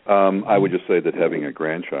 I would just say that having a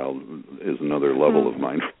grandchild is another level of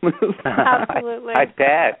mindfulness. Absolutely. I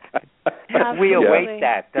bet. We await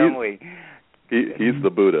that, don't we? He's the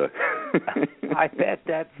Buddha. I bet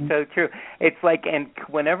that's so true. It's like, and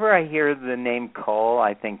whenever I hear the name Cole,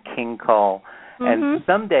 I think King Cole. And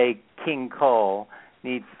someday King Cole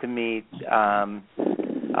needs to meet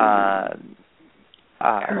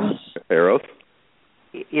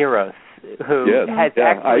Eros, who has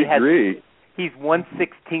I agree. He's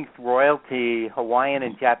 1/16 royalty, Hawaiian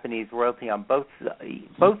and Japanese royalty on both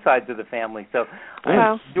sides of the family. So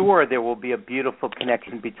I'm sure there will be a beautiful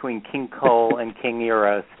connection between King Cole and King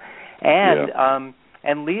Eros. And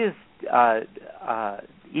Leah's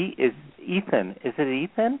is Ethan. Is it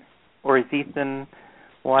Ethan, or is Ethan?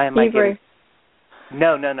 Why am Avery. I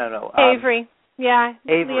getting? No. Avery. Yeah.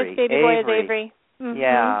 Avery. Leah's baby boy is Avery. Mm-hmm.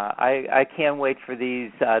 Yeah, I can't wait for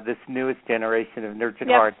this newest generation of Nurtured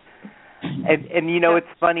Heart. And you know, it's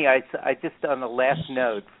funny. I just, on the last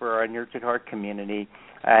note for our Nurtured Heart community,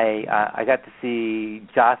 I got to see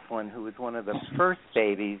Jocelyn, who was one of the first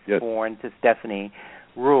babies born to Stephanie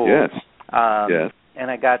Rule. Yes.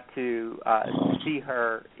 And I got to see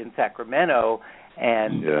her in Sacramento,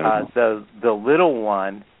 and the little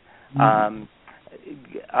one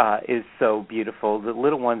is so beautiful. The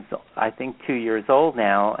little one's, I think, 2 years old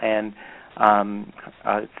now, and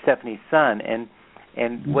Stephanie's son.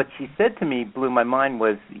 And what she said to me blew my mind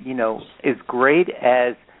was, you know, as great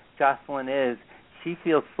as Jocelyn is, she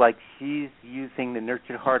feels like she's using the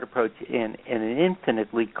Nurtured Heart approach in an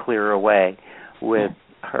infinitely clearer way with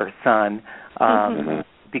her son,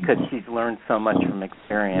 because she's learned so much from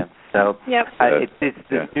experience. So it's this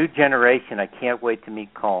new generation. I can't wait to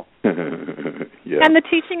meet Cole. And the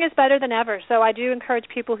teaching is better than ever. So I do encourage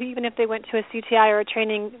people who, even if they went to a CTI or a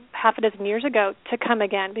training half a dozen years ago, to come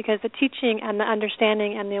again, because the teaching and the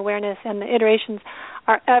understanding and the awareness and the iterations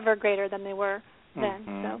are ever greater than they were then.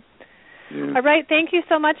 So. All right. Thank you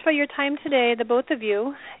so much for your time today, the both of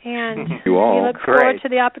you. And you all. We look forward to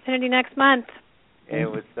the opportunity next month. It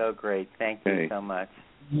was so great. Thank you so much.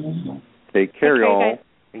 Take care, y'all. Guys.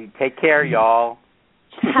 Take care, y'all.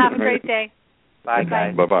 Have a great day. Bye,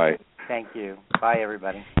 guys. Bye-bye. Thank you. Bye,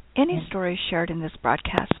 everybody. Any stories shared in this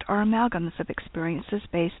broadcast are amalgams of experiences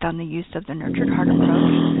based on the use of the Nurtured Heart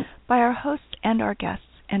approach by our hosts and our guests,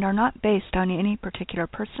 and are not based on any particular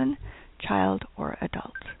person, child, or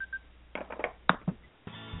adult.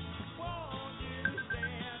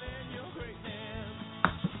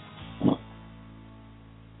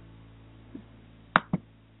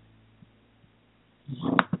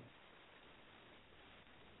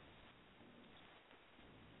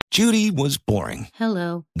 Judy was boring.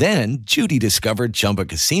 Hello. Then Judy discovered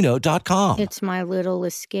ChumbaCasino.com. It's my little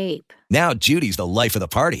escape. Now Judy's the life of the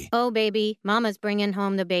party. Oh, baby, mama's bringing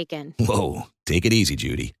home the bacon. Whoa, take it easy,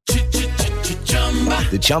 Judy.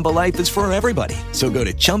 The Chumba life is for everybody. So go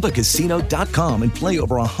to ChumbaCasino.com and play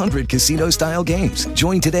over 100 casino-style games.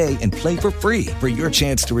 Join today and play for free for your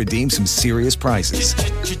chance to redeem some serious prizes.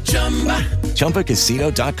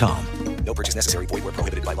 ChumbaCasino.com. No purchase necessary. Void where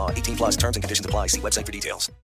prohibited by law. 18 plus terms and conditions apply. See website for details.